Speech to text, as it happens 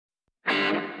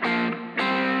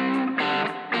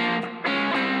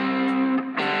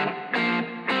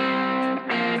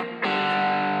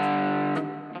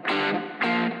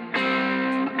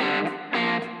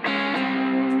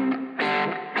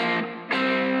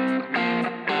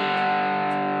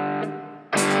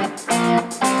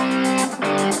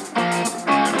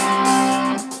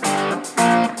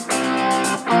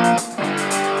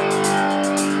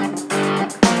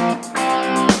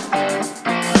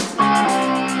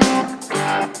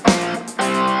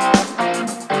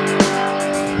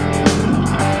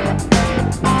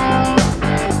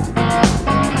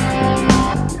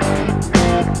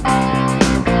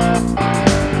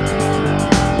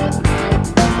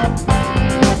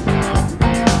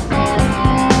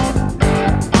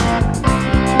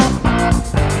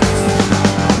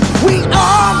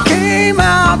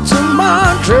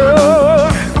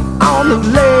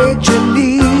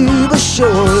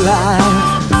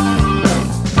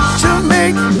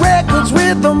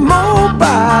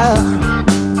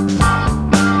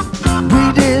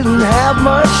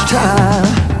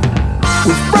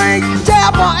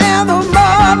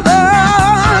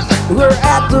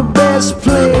at the best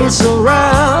place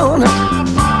around.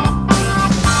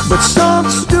 But some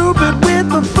stupid with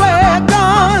the flare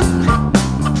gun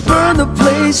burned the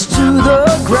place to the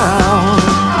ground.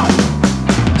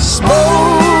 Smoke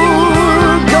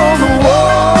on the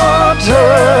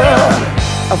water,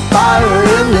 a fire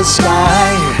in the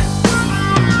sky.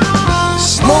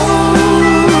 Smoke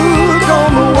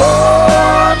on the water.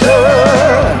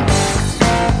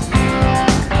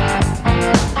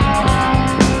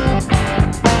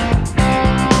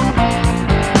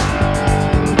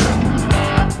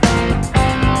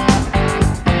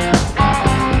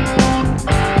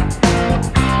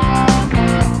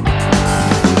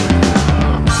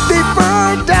 They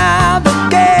burned down the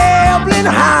gambling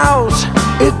house.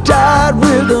 It died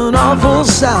with an awful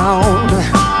sound.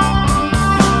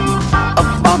 A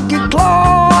funky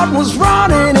clod was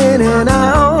running in and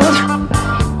out,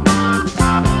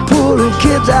 pulling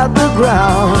kids out the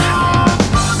ground.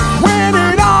 When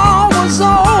it all was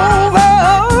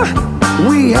over,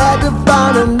 we had to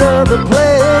find another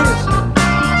place.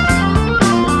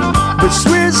 But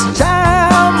Swiss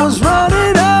time was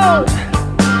running out.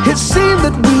 It seemed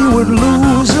that we would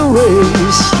lose a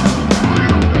race.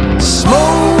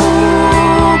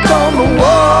 Smoke on the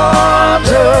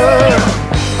water,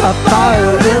 a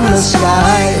fire in the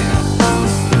sky.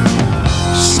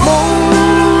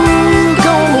 Smoke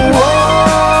on the water.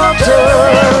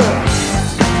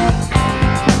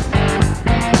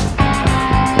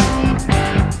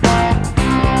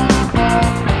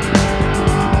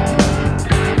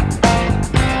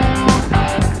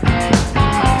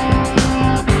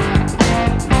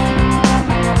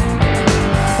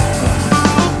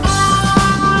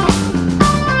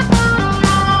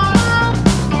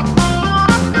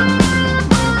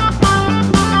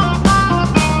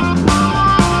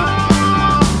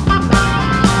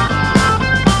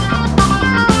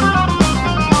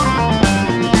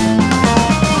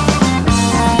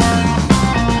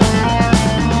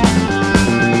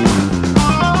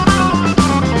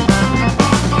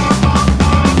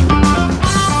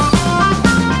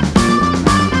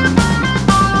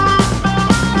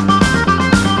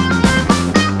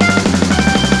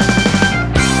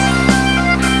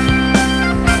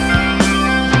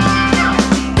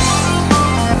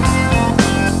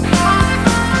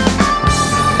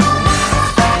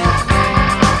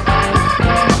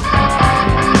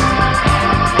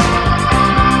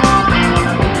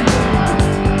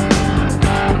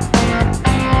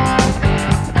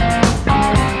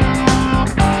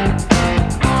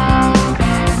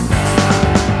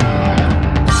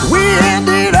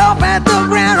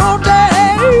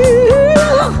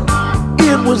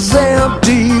 It was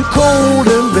empty, cold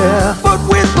and bare, but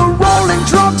with the rolling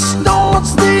trucks, no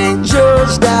one's staying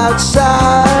just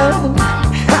outside,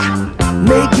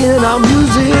 making our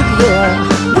music there.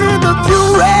 With a few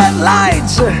red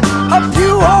lights, a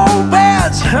few old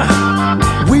beds,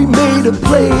 we made a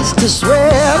place to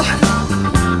sweat.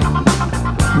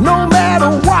 No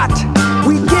matter what,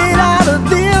 we get out of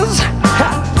this.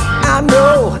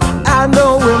 I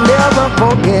know we'll never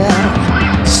forget.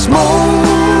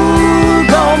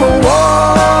 Smoke on the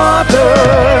water,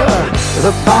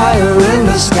 the fire in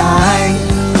the sky.